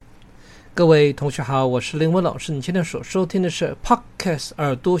各位同学好，我是林威老师。你现在所收听的是 Podcast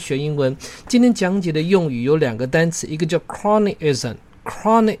耳朵学英文。今天讲解的用语有两个单词，一个叫 Cronyism，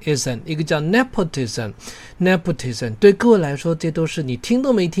 一个叫 Nepotism。 对各位来说，这都是你听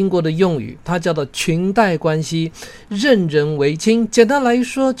都没听过的用语，它叫做裙带关系，任人唯亲。简单来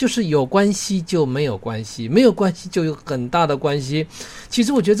说，就是有关系就没有关系，没有关系就有很大的关系。其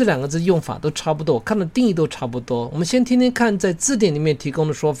实我觉得这两个字用法都差不多，我看的定义都差不多。我们先听听看在字典里面提供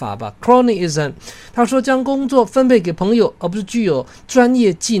的说法吧。 Cronyism 他说将工作分配给朋友，而不是具有专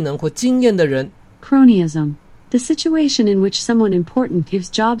业技能或经验的人。 Cronyism, the situation in which someone important gives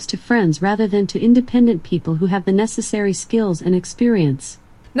jobs to friends rather than to independent people who have the necessary skills and experience.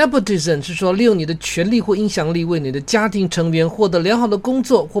 Nepotism 是说利用你的权力或影响力为你的家庭成员获得良好的工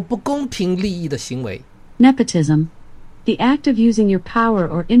作或不公平利益的行为。 Nepotism, the act of using your power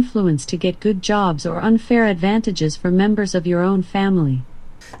or influence to get good jobs or unfair advantages for members of your own family.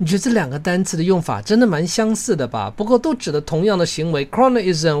 你觉得这两个单词的用法真的蛮相似的吧？不过都指的同样的行为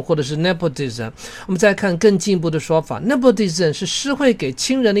Cronyism 或者是 Nepotism。 我们再看更进一步的说法， Nepotism 是施惠给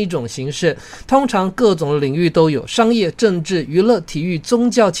亲人的一种形式，通常各种领域都有，商业、政治、娱乐、体育、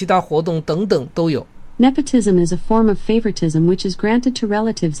宗教、其他活动等等都有。 Nepotism is a form of favoritism which is granted to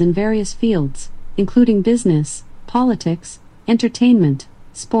relatives in various fields, including business, politics, entertainment,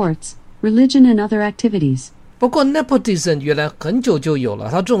 sports, religion and other activities. 不过 Nepotism 原来很久就有了，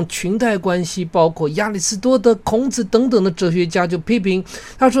它这种裙带关系包括亚里士多德、孔子等等的哲学家就批评，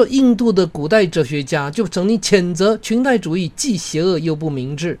他说印度的古代哲学家就曾经谴责裙带主义既邪恶又不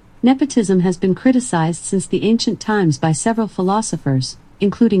明智。 Nepotism has been criticized since the ancient times by several philosophers,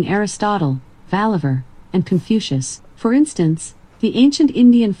 including Aristotle, Valiver, and Confucius. For instance, the ancient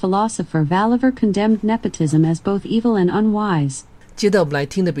Indian philosopher Valiver condemned nepotism as both evil and unwise. 接着我们来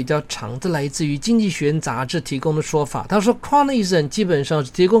听的比较长的来自于经济学人杂志提供的说法，他说 Cronyism 基本上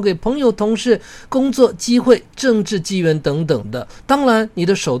是提供给朋友、同事、工作机会、政治机缘等等的，当然你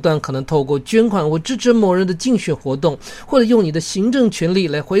的手段可能透过捐款或支持某人的竞选活动，或者用你的行政权力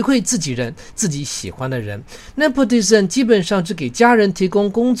来回馈自己人、自己喜欢的人。 Nepotism 基本上是给家人提供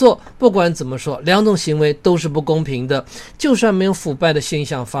工作，不管怎么说，两种行为都是不公平的。就算没有腐败的现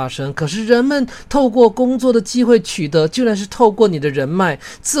象发生，可是人们透过工作的机会取得，居然是透过你的人脉、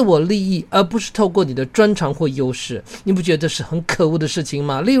自我利益，而不是透过你的专长或优势。你不觉得这是很可恶的事情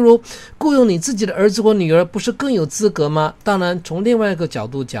吗？例如雇佣你自己的儿子或女儿，不是更有资格吗？当然从另外一个角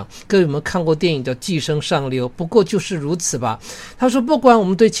度讲，各位有没有看过电影叫《寄生上流》？不过就是如此吧。他说不管我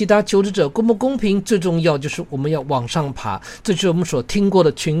们对其他求职者公不公平，最重要就是我们要往上爬，这就是我们所听过的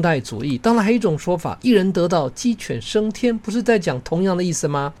裙带主义。当然还有一种说法，一人得道鸡犬升天，不是在讲同样的意思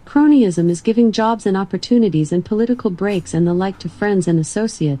吗？ Cronyism is giving jobs and opportunities and political breaks and the like to friends and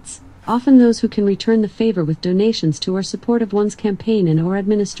associates, often those who can return the favor with donations to or support of one's campaign and or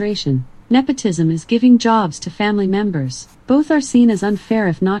administration. Nepotism is giving jobs to family members. Both are seen as unfair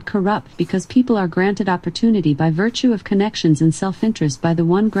if not corrupt because people are granted opportunity by virtue of connections and self-interest by the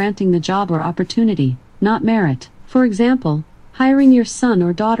one granting the job or opportunity, not merit. For example, hiring your son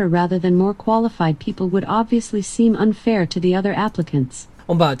or daughter rather than more qualified people would obviously seem unfair to the other applicants.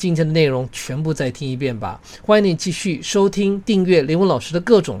 我们把今天的内容全部再听一遍吧。欢迎你继续收听、订阅林文老师的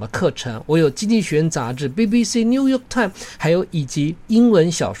各种的课程。我有经济学人杂志、BBC、New York Times， 还有以及英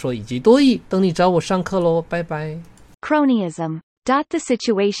文小说以及多益，等你找我上课咯。拜拜。 Cronyism. The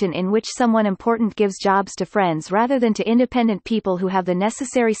situation in which someone important gives jobs to friends rather than to independent people who have the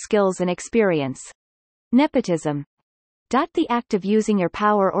necessary skills and experience. Nepotism. The act of using your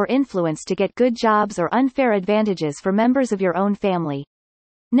power or influence to get good jobs or unfair advantages for members of your own family.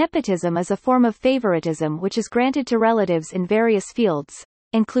 Nepotism is a form of favoritism which is granted to relatives in various fields,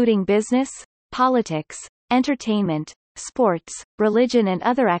 including business, politics, entertainment, sports, religion and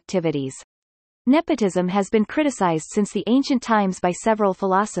other activities. Nepotism has been criticized since the ancient times by several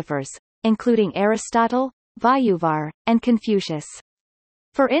philosophers, including Aristotle, Vayuvar, and Confucius.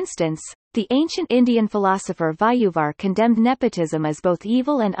 For instance, the ancient Indian philosopher Vayuvar condemned nepotism as both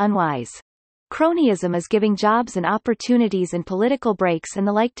evil and unwise. Cronyism is giving jobs and opportunities and political breaks and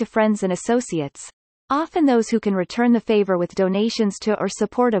the like to friends and associates, often those who can return the favor with donations to or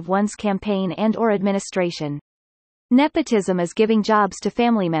support of one's campaign and or administration. Nepotism is giving jobs to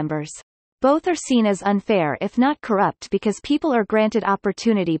family members. Both are seen as unfair if not corrupt because people are granted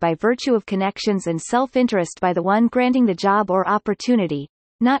opportunity by virtue of connections and self-interest by the one granting the job or opportunity,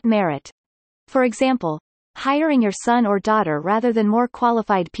 not merit. For example, hiring your son or daughter rather than more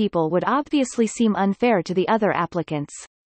qualified people would obviously seem unfair to the other applicants.